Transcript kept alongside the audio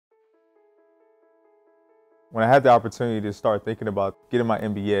When I had the opportunity to start thinking about getting my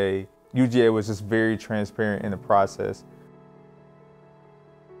MBA, UGA was just very transparent in the process.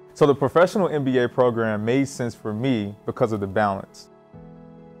 So the professional MBA program made sense for me because of the balance.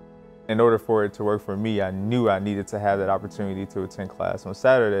 In order for it to work for me, I knew I needed to have that opportunity to attend class on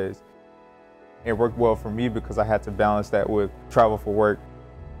Saturdays. It worked well for me because I had to balance that with travel for work.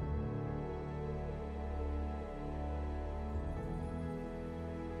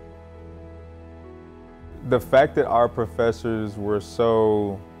 The fact that our professors were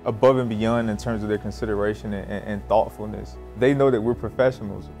so above and beyond in terms of their consideration and thoughtfulness, they know that we're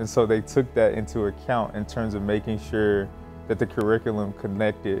professionals, and so they took that into account in terms of making sure that the curriculum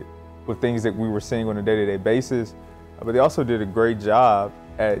connected with things that we were seeing on a day-to-day basis. But they also did a great job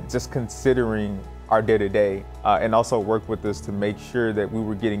at just considering our day-to-day and also worked with us to make sure that we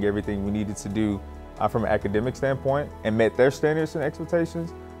were getting everything we needed to do from an academic standpoint and met their standards and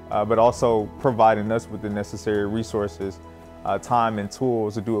expectations, but also providing us with the necessary resources, time and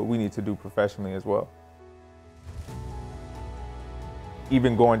tools to do what we need to do professionally as well.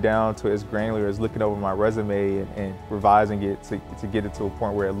 Even going down to as granular as looking over my resume and revising it to get it to a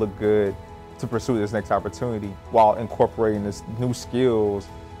point where it looked good to pursue this next opportunity while incorporating this new skills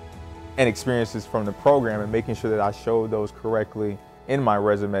and experiences from the program and making sure that I showed those correctly in my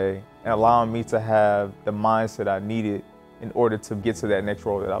resume and allowing me to have the mindset I needed in order to get to that next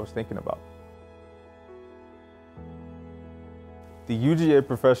role that I was thinking about. The UGA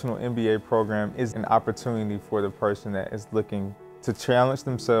Professional MBA program is an opportunity for the person that is looking to challenge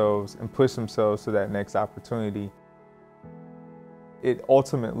themselves and push themselves to that next opportunity. It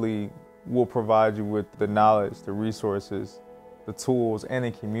ultimately will provide you with the knowledge, the resources, the tools, and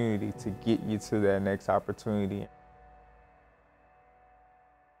the community to get you to that next opportunity.